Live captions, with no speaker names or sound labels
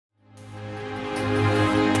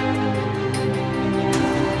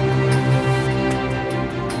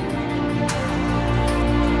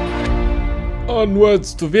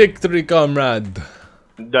Onwards to victory, comrade.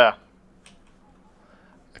 Yeah.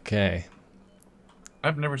 Okay.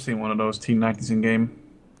 I've never seen one of those T90s in game.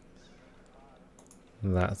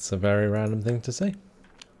 That's a very random thing to say.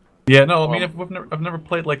 Yeah, no, I mean I've never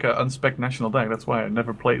played like an unspec national deck. That's why I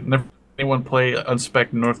never anyone play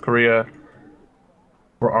unspec North Korea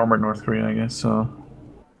or armored North Korea, I guess. So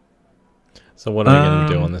what are we going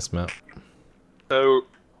to do on this map? So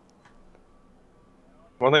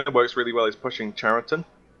one thing that works really well is pushing Chariton,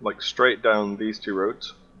 like straight down these two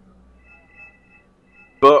roads.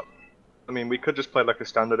 But I mean, we could just play like a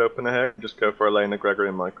standard opener here and just go for Elena, Gregory,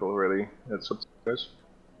 and Michael. Really, it's up to you guys.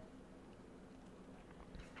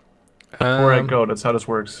 before I go, that's how this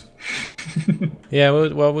works. Yeah,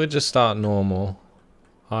 we'll just start normal.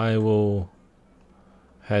 I will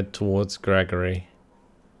head towards Gregory.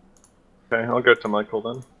 Okay, I'll go to Michael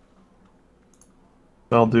then.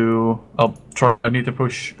 I'll try. I need to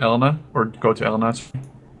push Elena or go to Elena.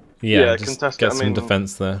 Yeah, just get some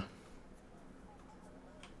defense there.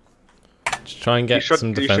 Just try and get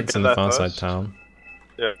some defense in the far side town.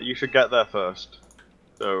 Yeah, you should get there first.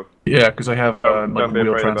 So yeah, because I have like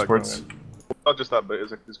wheel transports. Not just that, but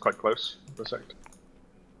it's quite close for a sec.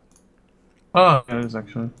 Oh, it is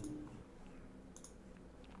actually.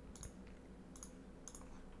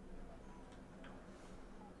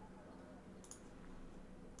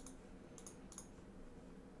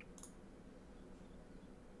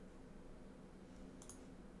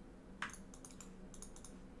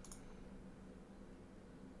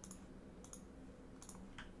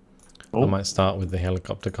 I might start with the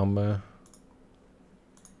helicopter combo.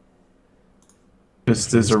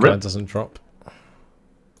 This is a guy rip. Doesn't drop.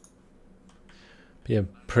 Be a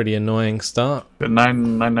pretty annoying start.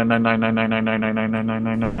 9.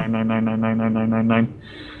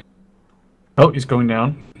 Oh, he's going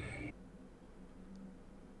down.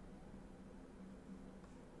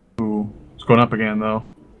 Ooh, it's going up again though.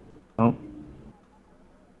 Oh.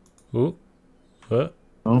 Ooh. What?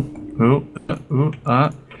 Oh. Ooh.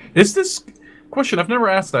 Is this question? I've never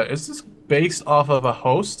asked that. Is this based off of a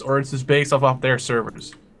host, or is this based off their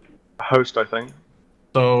servers? A host, I think.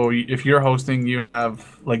 So if you're hosting, you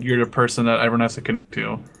have like you're the person that everyone has to connect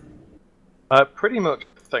to. Pretty much,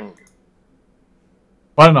 I think.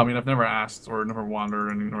 Well, I don't know. I mean, I've never asked or never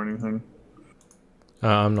wondered or anything.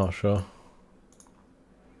 I'm not sure.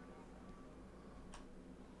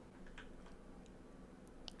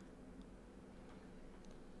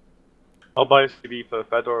 I'll buy a CV for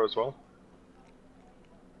Fedor as well.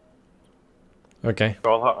 Okay.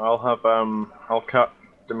 So I'll cap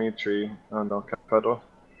Dimitri and I'll cap Fedor.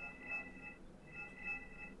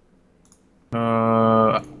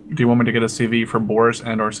 Do you want me to get a CV for Boris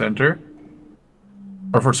and or Center?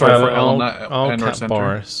 Or for Elena and or Center?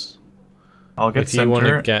 Boris. I'll get Center. If you want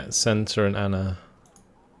to get Center and Anna.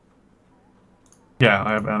 Yeah,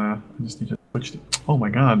 I have Anna. I just need to switch. Oh my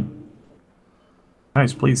god.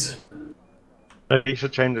 Nice, please. You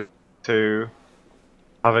should change it to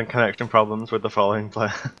having connection problems with the following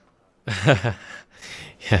player. Yeah,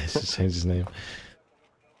 I should change his name.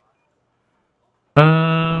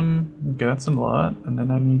 Okay, that's a lot, and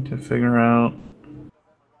then I need to figure out.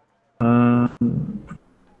 Okay,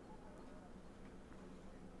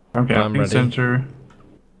 I'm ready. Center.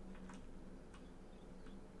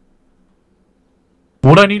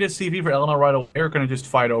 Would I need a CV for Eleanor right away, or can I just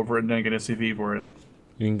fight over it and then get a CV for it?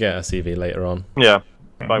 You can get a CV later on. Yeah,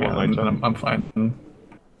 okay, buy one later. Then I'm fine.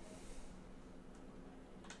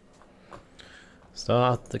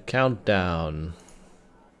 Start the countdown.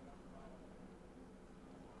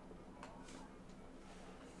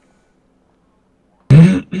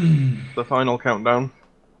 The final countdown.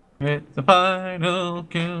 It's the final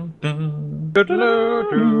countdown.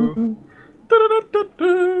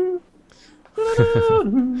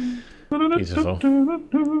 Beautiful.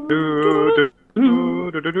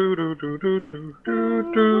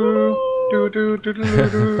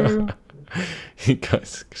 You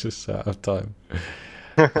guys just out of time.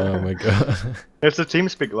 Oh my god. It's a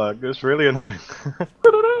TeamSpeak lag, it's really annoying.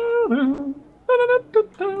 Got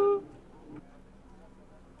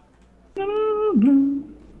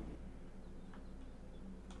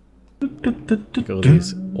all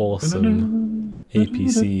these awesome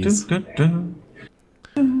APCs.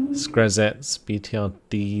 Screzets,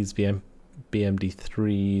 BTRDs,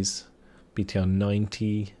 BMD3s,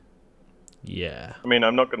 BTR90. Yeah. I mean,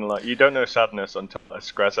 I'm not gonna lie, you don't know sadness until a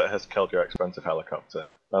Screzet has killed your expensive helicopter.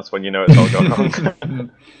 That's when you know it's all gone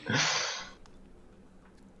wrong.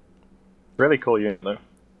 Really cool unit though.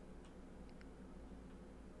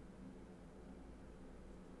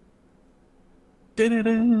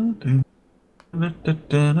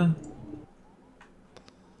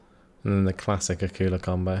 And then the classic Akula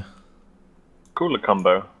combo. Cooler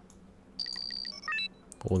combo.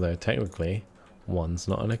 Although technically, one's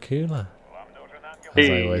not an Akula. As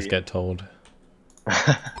I always get told.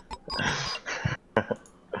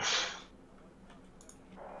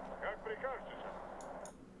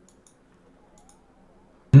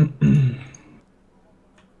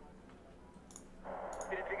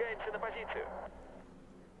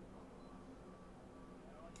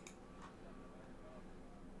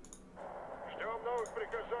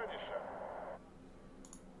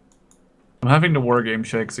 I'm having the Wargame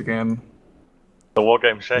shakes again. The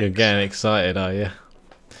Wargame shakes. You're getting excited, are you?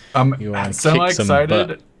 I'm You want to kick some butt.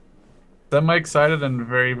 semi-excited. Semi-excited and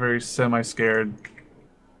very, very semi-scared.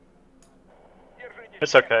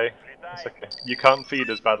 It's okay. It's okay. You can't feed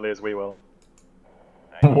as badly as we will.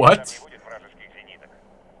 What?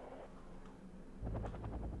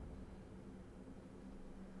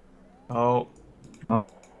 Oh. Oh,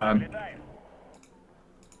 man.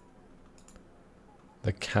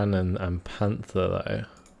 The Cannon and Panther, though.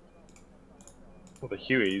 Well, the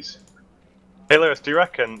Hueys. Hey Lewis, do you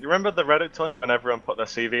reckon? You remember the Reddit time when everyone put their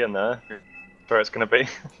CV in there? Where it's gonna be?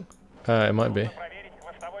 It might be.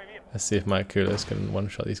 Let's see if my Akulas can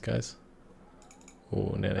one-shot these guys.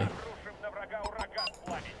 Oh, nearly.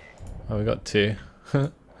 Oh, we got two. I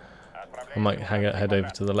might head over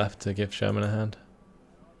to the left to give Sherman a hand.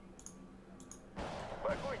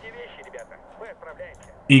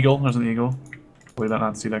 Eagle, there's an eagle. We don't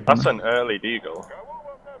not see that coming. That's an early deagle.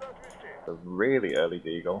 A really early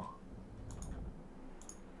deagle.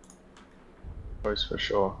 Voice for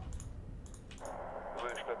sure.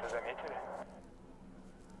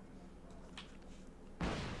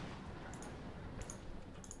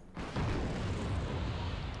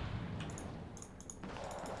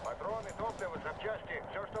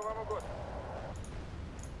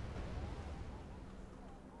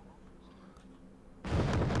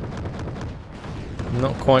 I'm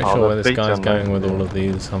not quite Oh, sure where this they've guy's beaten going with them. all of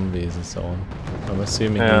these Humvees and so on. I'm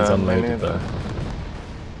assuming Yeah, he's me unloaded neither. them.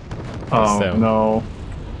 Oh, So- no.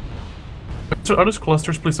 So are those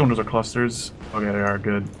clusters? Please tell me those are clusters. Okay, they are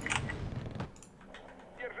good.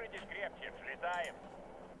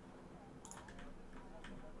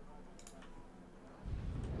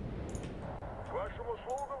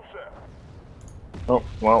 Oh,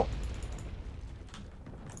 well.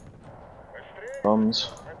 Bombs.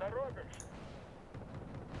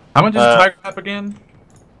 How much is a Tiger Map again?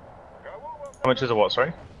 How much is a what,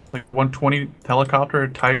 sorry? Like 120 helicopter,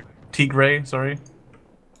 Tigray, sorry.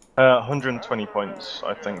 120 points,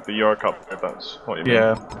 I think. The Eurocup, if that's what you mean.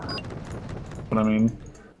 Yeah. What I mean.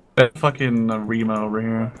 That fucking Rima over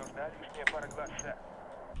here.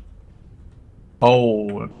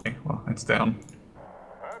 Oh, okay. Well, it's down.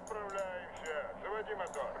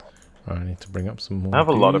 Right, I need to bring up some more. I have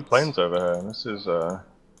a lot of dudes. planes over here. This is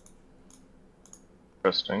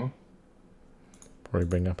interesting. Probably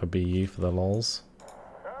bring up a BU for the lols.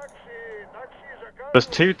 There's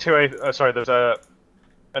there's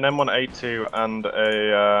an M1A2 and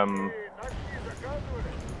a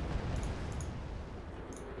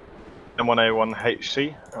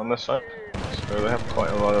M1A1HC on this side. So they have quite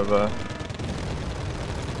a lot of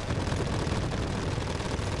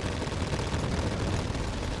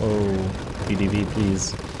Oh, PDV,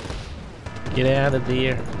 please. Get out of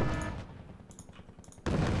there.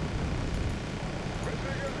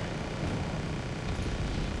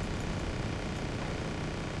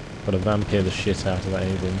 Gotta vampire the shit out of that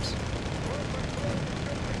Abrams.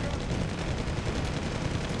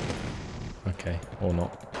 Okay, or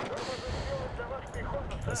not.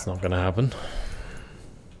 That's not gonna happen.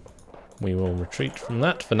 We will retreat from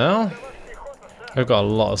that for now. I've got a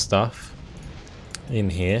lot of stuff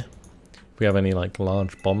in here. If we have any like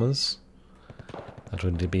large bombers, that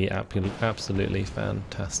would be absolutely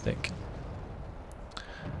fantastic.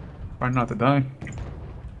 Try not to die.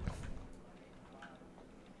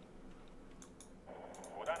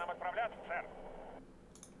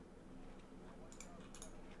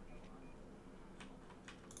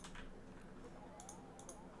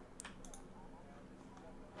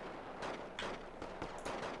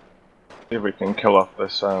 see if we can kill off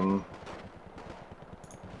this There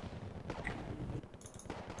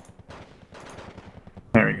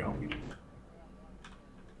we go.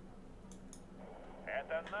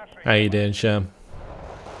 How you doing, Sherm?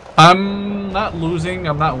 I'm not losing,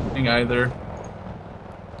 I'm not winning either.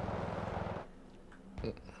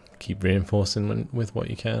 Keep reinforcing with what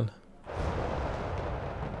you can.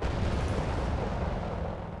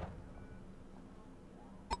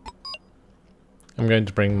 I'm going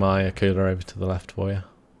to bring my cooler over to the left for you.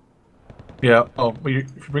 Yeah, oh, but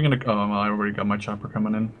if you're bringing a... Oh, well, I already got my chopper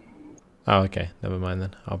coming in. Oh, okay. Never mind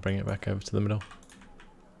then. I'll bring it back over to the middle.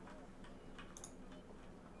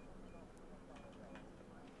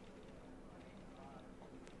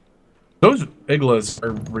 Those Iglas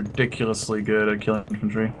are ridiculously good at killing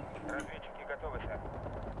infantry.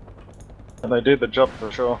 And they do the job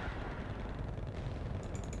for sure.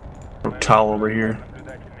 Towel over here.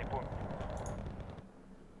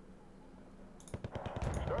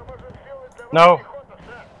 No!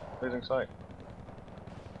 Losing sight.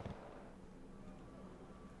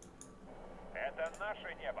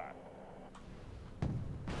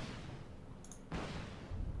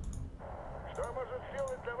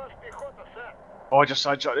 Oh, I just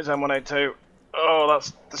side-shot his M1A2. Oh,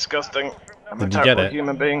 that's disgusting. I'm Did a you get terrible it?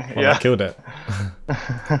 human being. Well, yeah. I killed it.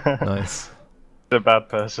 Nice. A bad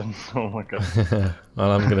person. Oh my god.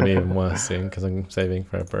 Well, I'm going to be even worse soon because I'm saving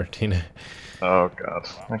for a Buratino. Oh god.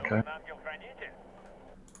 Okay.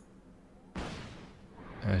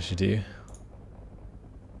 As you do.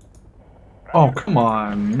 Oh, come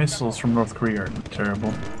on. Missiles from North Korea are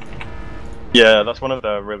terrible. Yeah, that's one of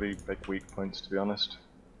their really big weak points, to be honest.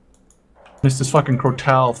 Missed this fucking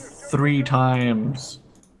Crotal 3 times.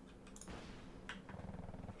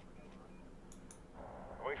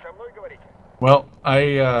 Well,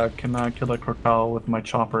 I cannot kill that Crotal with my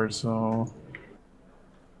chopper, so...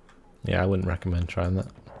 Yeah, I wouldn't recommend trying that.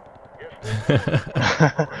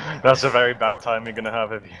 That's a very bad time you're gonna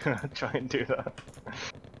have if you try and do that.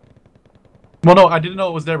 Well, no, I didn't know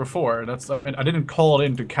it was there before. That's I didn't call it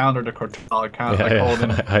in to counter the Crotal. I called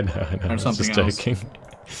in I know. I was something just else. joking.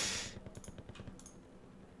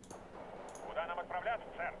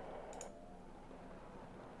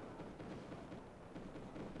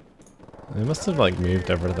 They must have like moved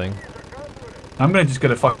everything. I'm gonna just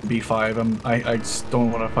get a fucking B5. I just don't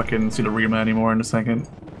want to fucking see the Rima anymore in a second.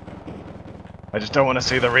 I just don't want to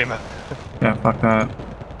see the Rima. Yeah, fuck that.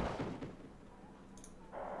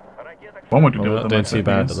 One way to Well, do we're it. not doing too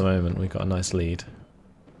bad at the moment. We've got a nice lead.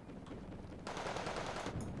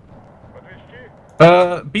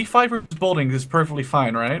 B5 versus buildings is perfectly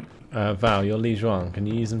fine, right? Val, you're Li Zhuang. Can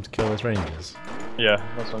you use them to kill those rangers? Yeah,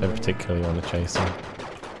 that's what I'm Don't doing. particularly want to chase them.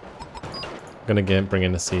 I'm gonna bring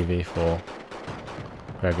in a CV for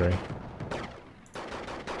Gregory.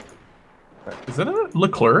 Is that a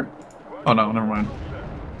Leclerc? Oh no, never mind.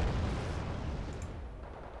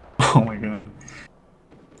 Oh my god.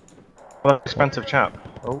 Well, expensive chap.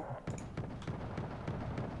 Oh.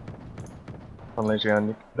 On Legion,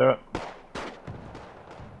 you can do it.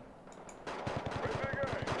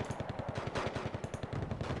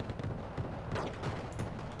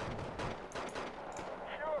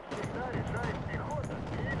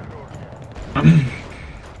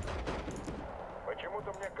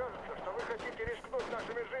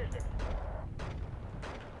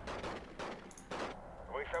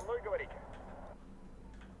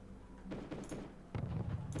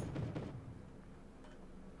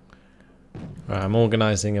 Right, I'm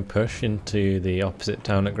organising a push into the opposite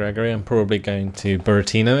town at Gregory. I'm probably going to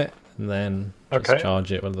Buratino it and then just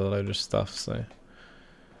charge it with a load of stuff. So.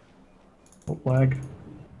 Lag.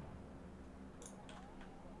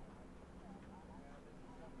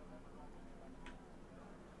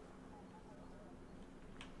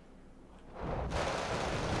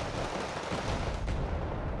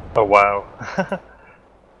 Oh wow.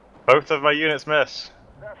 Both of my units miss.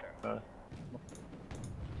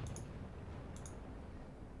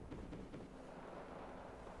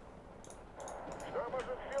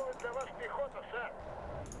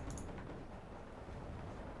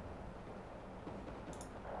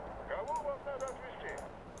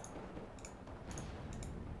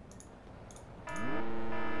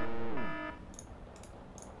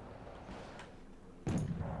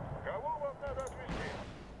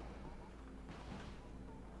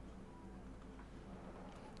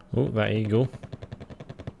 Oh, that eagle.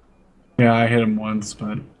 Yeah, I hit him once,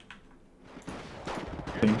 but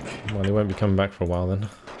I think Well, he won't be coming back for a while then.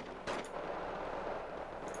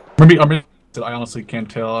 maybe I honestly can't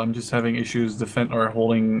tell. I'm just having issues defend or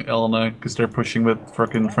holding Elena because they're pushing with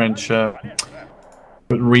frickin' French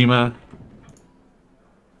with Rima.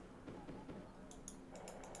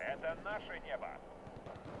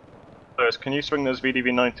 Lewis, can you swing those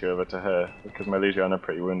VDV-90 over to her? Because my Legion are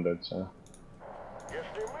pretty wounded, so...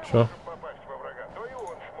 Sure.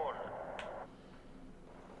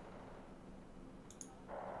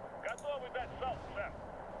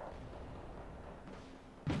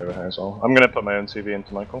 Over here as well. I'm gonna put my own CV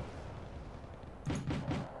into Michael.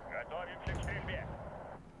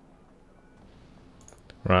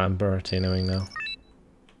 Right, I'm Buratinoing now.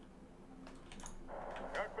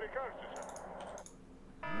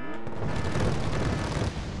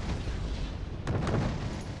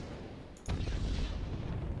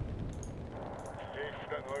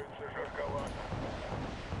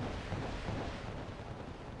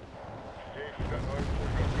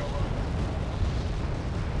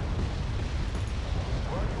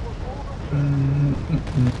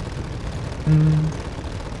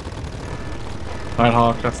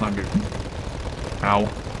 Nighthawk, that's not good. Ow.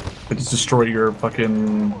 I just destroyed your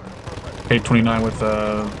fucking K-29 with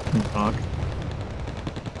Nighthawk.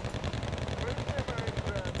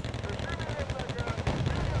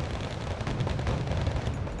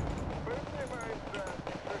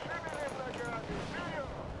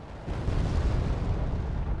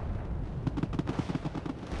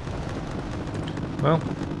 Well,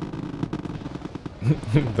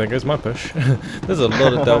 there goes my push. There's a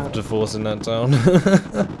lot of Delta Force in that town.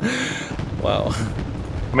 Wow.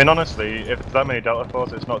 I mean, honestly, if it's that many Delta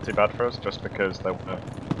Force, it's not too bad for us, just because there were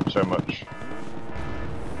so much.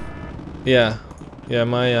 Yeah, yeah.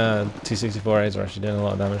 My T-64As are actually doing a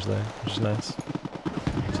lot of damage there, which is nice. See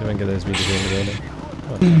if I can get those VDV in the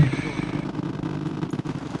building.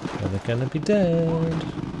 Oh, they're gonna be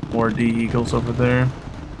dead. More D Eagles over there.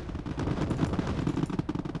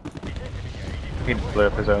 He blew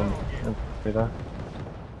up his own. There.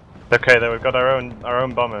 Okay, then we've got our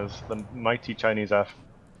own bombers, the mighty Chinese F.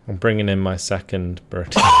 I'm bringing in my second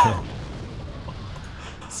battalion.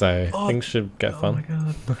 So things should get fun.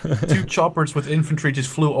 Oh my god. 2 choppers with infantry just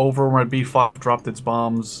flew over where B5 dropped its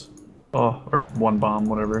bombs. Oh, or 1 bomb,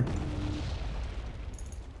 whatever.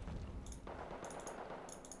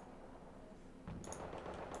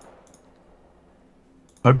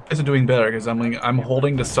 My guys are doing better because I'm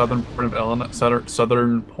holding the southern point of Elena,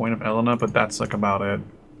 southern point of Elena, but that's like about it.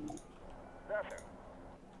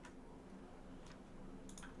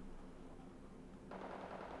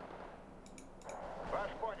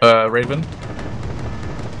 Raven.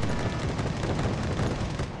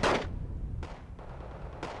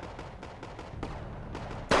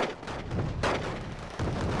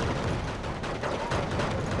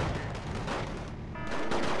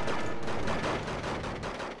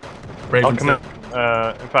 I'll come in.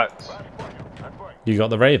 In fact, You got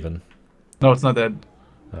the Raven? No, it's not dead.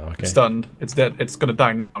 Oh, okay. It's stunned. It's dead. It's gonna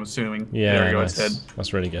die now, I'm assuming. Yeah, there you go, nice. it's dead.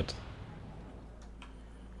 That's really good.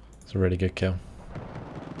 It's a really good kill.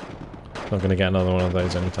 Not gonna get another one of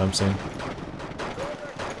those anytime soon.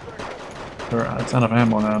 It's out of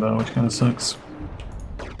ammo now, though, which kind of sucks.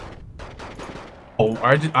 Oh,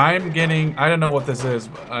 I'm getting... I don't know what this is.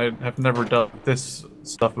 I have never done this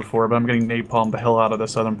stuff before, but I'm getting napalm the hell out of the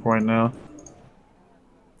southern point now.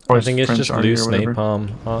 I think it's just loose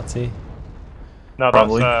napalm, Artie. no,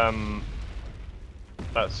 Probably.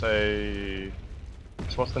 that's a...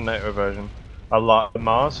 So what's the NATO version?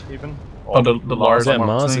 Mars, even? Oh, the Lars Is that I'm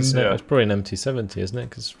Mars? saying? Isn't it? Yeah. It's probably an MT-70, isn't it?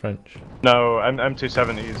 Because it's French. No,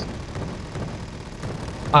 M270s.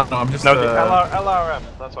 I don't know, I'm just... No, the LRM,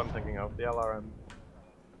 that's what I'm thinking of, the LRM.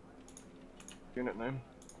 Unit name.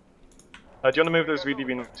 Do you want to move those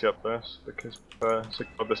VDV nuts up first? Because we're sick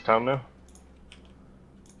of this town now.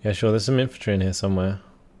 Yeah, sure. There's some infantry in here somewhere.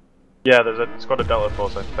 Yeah, there's a squad of Delta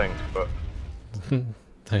Force, I think, but...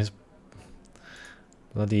 Those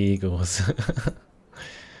bloody eagles.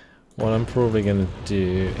 What I'm probably going to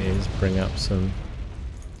do is bring up some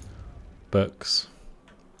books.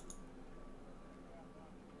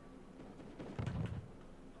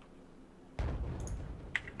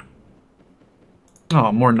 Oh,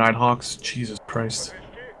 more Nighthawks. Jesus Christ.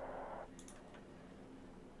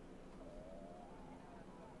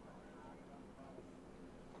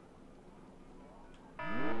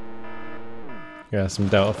 Yeah, some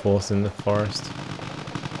Delta Force in the forest.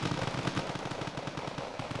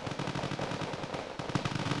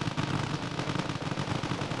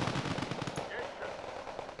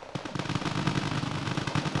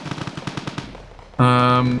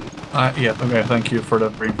 Yeah, okay, thank you for the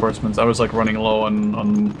reinforcements. I was like running low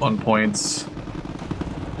on points.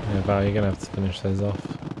 Yeah, Val, you're gonna have to finish those off.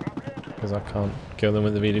 Because I can't kill them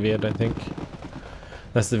with the VDV, I don't think.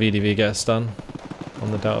 Unless the VDV gets stun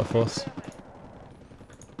on the Delta Force.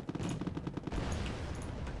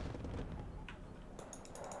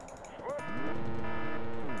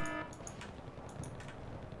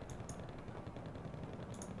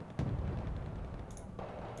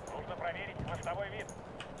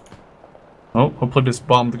 Oh, hopefully this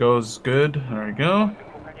bomb goes good. There we go.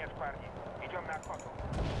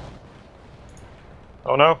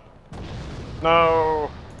 Oh no!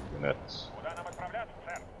 No! Units.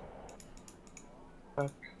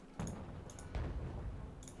 Fuck.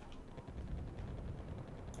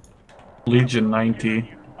 Legion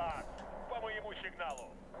 90.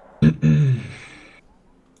 I'm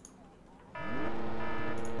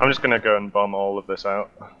just gonna go and bomb all of this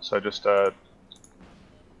out. So just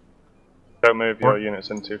Don't move your units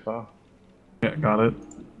in too far. Yeah, got it.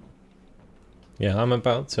 Yeah, I'm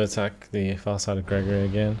about to attack the far side of Gregory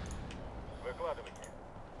again.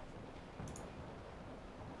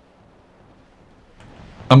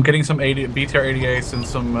 I'm getting some BTR 88s and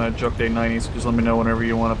some Joke Day 90s. Just let me know whenever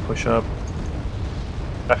you want to push up.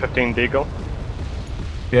 F-15 Deagle.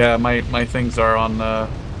 Yeah, my things are on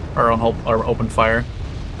open fire.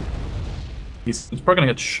 It's probably gonna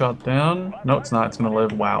get shot down. No, it's not. It's gonna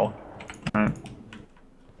live. Wow. All right.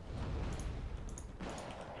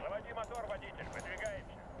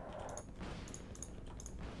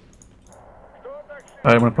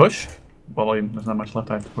 I'm gonna push. Well, there's not much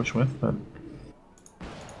left I have to push with, but.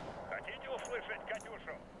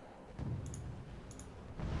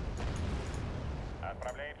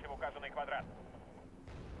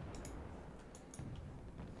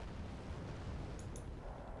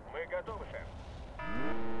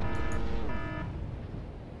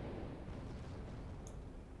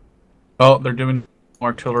 Oh, they're doing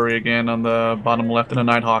artillery again on the bottom left and a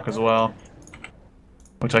Nighthawk as well.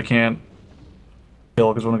 Which I can't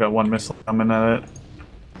kill because we only got one missile coming at it.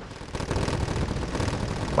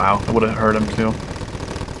 Wow, that would have hurt him too.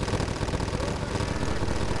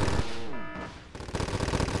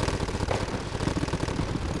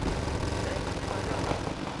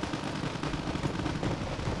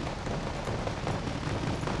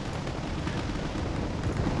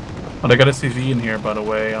 Oh, they got a CV in here, by the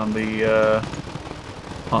way, on the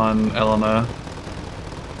on Elena.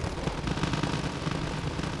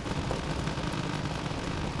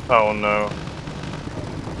 Oh no.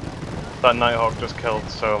 That Nighthawk just killed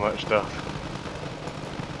so much stuff.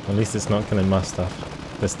 At least it's not killing my stuff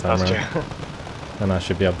this time That's around. true. And I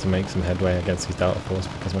should be able to make some headway against these Delta Force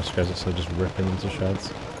because my squares are just ripping them to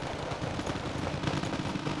shreds.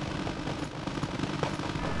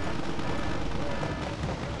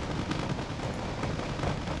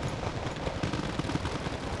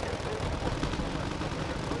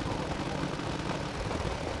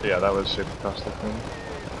 Yeah, that was super fast, I think.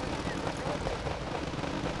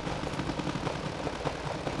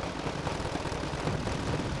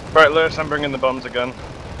 Right, Lewis, I'm bringing the bombs again.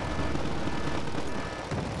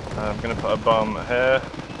 I'm gonna put a bomb here,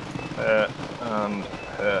 here, and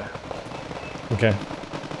here. Okay.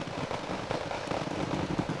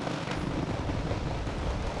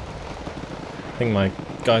 I think my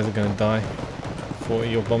guys are going to die before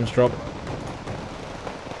your bombs drop.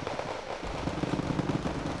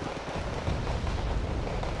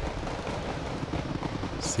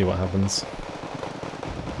 See what happens.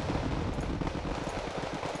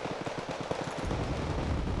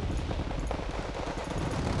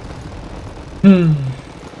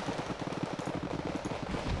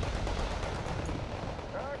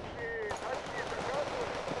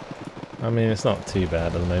 I mean, it's not too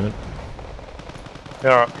bad at the moment.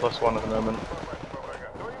 Yeah, +1 at the moment.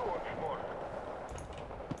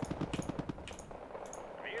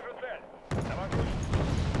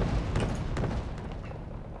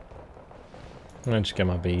 I'm going to just get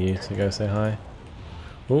my BU to go say hi.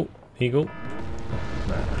 Oh, Eagle.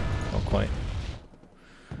 Nah, not quite.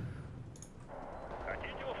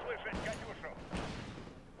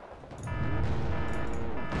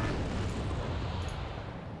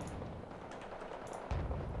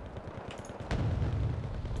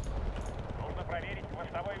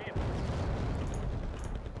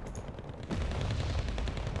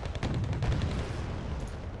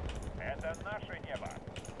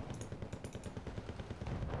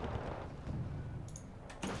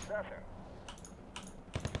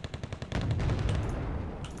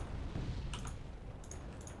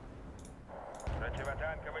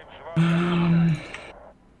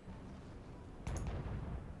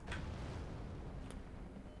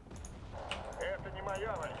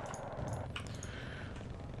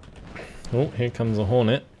 Oh, here comes a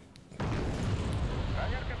Hornet.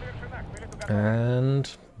 And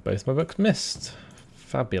both my books missed.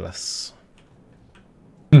 Fabulous.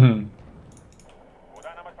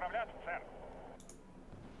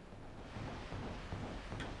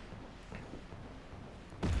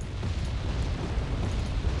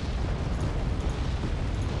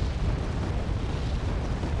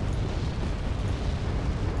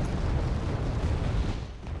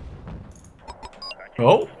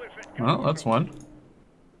 Oh, well, that's one.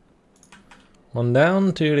 One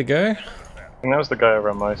down, 2 to go. I think that was the guy over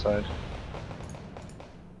on my side.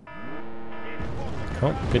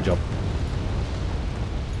 Oh, good job.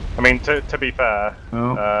 I mean, to be fair,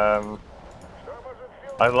 Oh.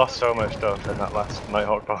 I lost so much stuff in that last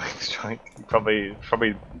Nighthawk bombing strike. Probably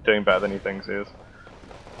doing better than he thinks he is.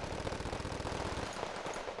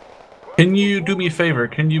 Can you do me a favor?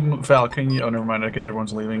 Can you, Val, can you... Oh, never mind, I guess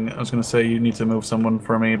everyone's leaving. I was going to say you need to move someone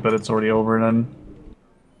for me, but it's already over then.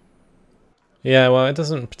 Yeah, well, it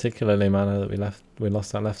doesn't particularly matter that we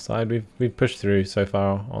lost that left side. We've pushed through so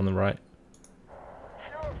far on the right.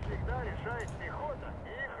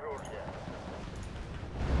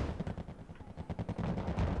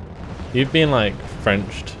 You've been like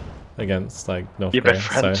Frenched against like North You've Korea, been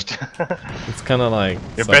Frenched. so it's kind of like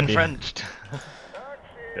You've been Frenched.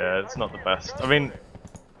 Yeah, it's not the best. I mean,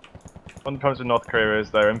 one of the problems with North Korea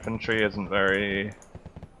is their infantry isn't very.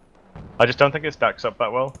 I just don't think it stacks up that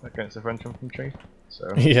well against the French infantry. So.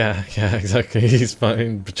 Yeah, exactly. He's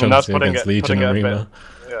fighting Chomsky against Legion and Rima.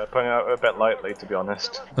 Yeah, putting it out a bit lightly, to be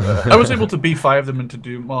honest. I was able to B5 them into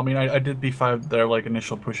Doom. Well, I mean, I did B5 their like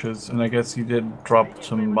initial pushes, and I guess you did drop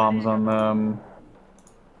some bombs on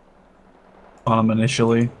them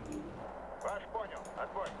initially.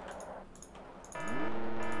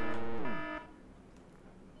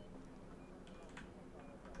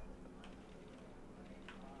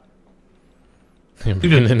 You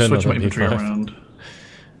did switch my infantry around.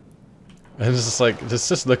 And it's just like,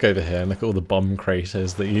 just look over here and look at all the bomb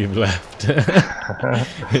craters that you've left.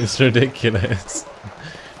 It's ridiculous.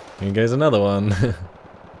 Here goes another one.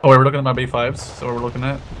 Oh, wait, we're looking at my B5s? So what we're looking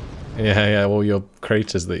at? Yeah, all your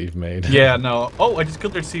craters that you've made. Yeah, no. Oh, I just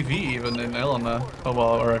killed their CV even in Elena. Oh,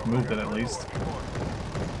 well, or I've moved it at least.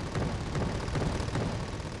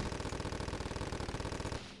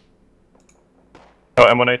 Oh,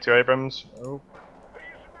 M1A2 Abrams. Oh.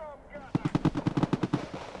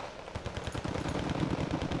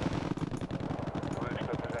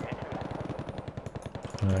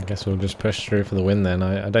 I guess we'll just push through for the win then.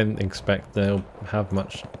 I don't expect they'll have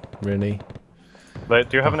much, really. Do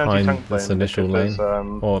you have an anti-tank this plane? initial lane?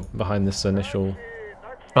 Or behind this initial...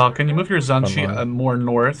 Well, can you move your Zanshi more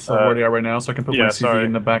north of where they are right now so I can put my CV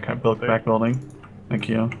in the back building? Thank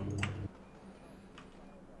you.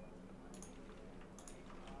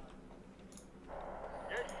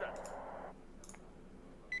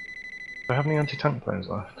 Do I have any anti-tank planes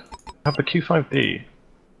left? I have the Q5D.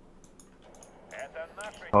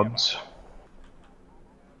 Odds.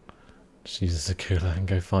 Jesus, a cooler and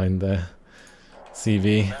go find their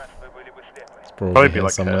CV. It's Probably be here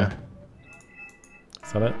like somewhere.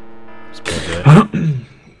 Is that it? It's probably it.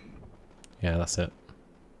 Yeah, that's it.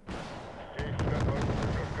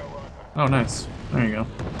 Oh, nice. There you go.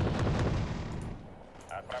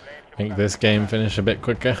 Make this game finish a bit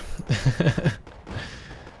quicker.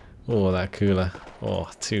 Oh, that cooler. Oh,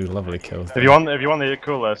 two lovely kills. If you want the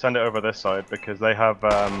cooler, send it over this side because they have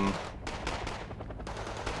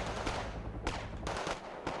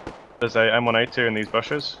there's a M1A2 in these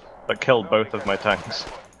bushes that killed both of my tanks.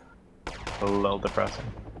 A little depressing.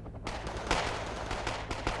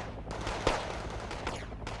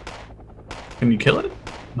 Can you kill it?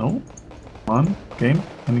 No? Come on, game?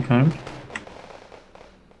 Any kind?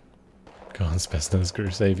 Go on, Spetsnaz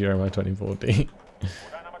Screw, save your MI-24D.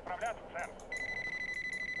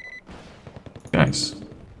 Nice.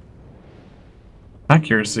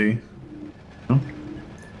 Accuracy.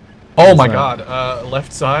 Oh my god,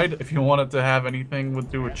 left side, if you wanted to have anything to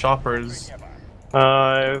do with choppers.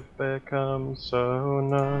 I've become so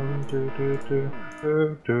numb.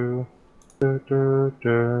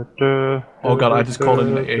 Oh god, I just called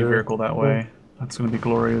in the A vehicle that way. That's gonna be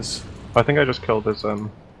glorious. I think I just killed his Well,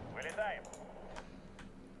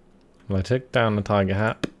 I took down the tiger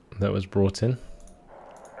hat that was brought in.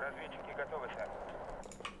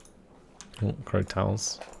 Oh, crow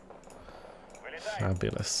towels.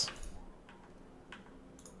 Fabulous.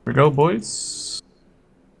 Here we go, boys.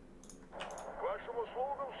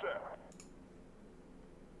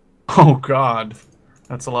 Oh god.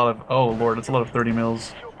 That's a lot of... Oh lord, that's a lot of 30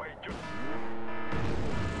 mils.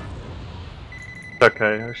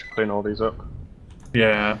 Okay, I should clean all these up.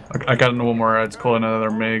 Yeah, I got one more. It's calling another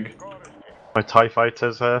MiG. My TIE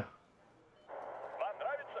fighters here.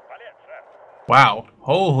 Wow.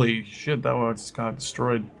 Holy shit, that one just got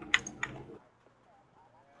destroyed.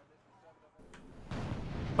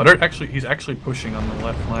 Oh, he's actually pushing on the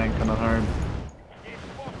left flank kind of hard.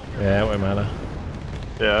 Yeah, it won't matter.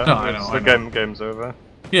 Yeah, no, I know. The game's over.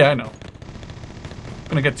 Yeah, I know.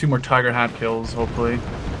 Gonna get 2 more Tiger Hat kills, hopefully.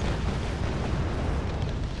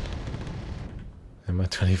 And my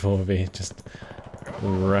 24V just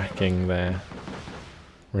wrecking their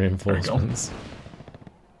reinforcements.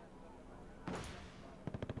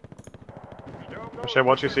 Should I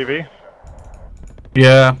watch your CV?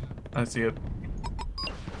 Yeah, I see it.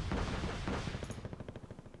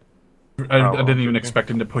 I didn't even expect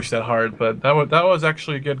him to push that hard, but that was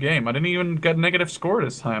actually a good game. I didn't even get a negative score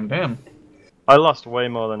this time. Damn. I lost way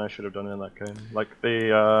more than I should have done in that game. Like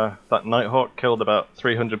that Nighthawk killed about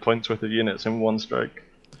 300 points worth of units in one strike.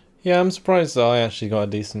 Yeah, I'm surprised that I actually got a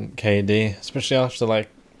decent KD, especially after like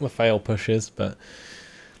the fail pushes, but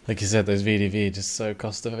like you said, those VDV just so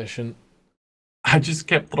cost efficient. I just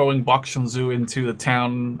kept throwing Bakshanzu into the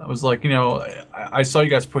town. I was like, you know, I saw you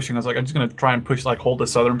guys pushing. I was like, I'm just gonna try and push, like, hold the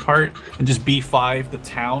southern part and just B5 the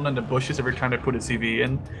town and the bushes every time I put a CV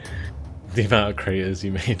in. The amount of craters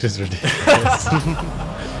you made is ridiculous.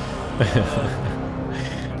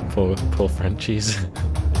 Poor Frenchies.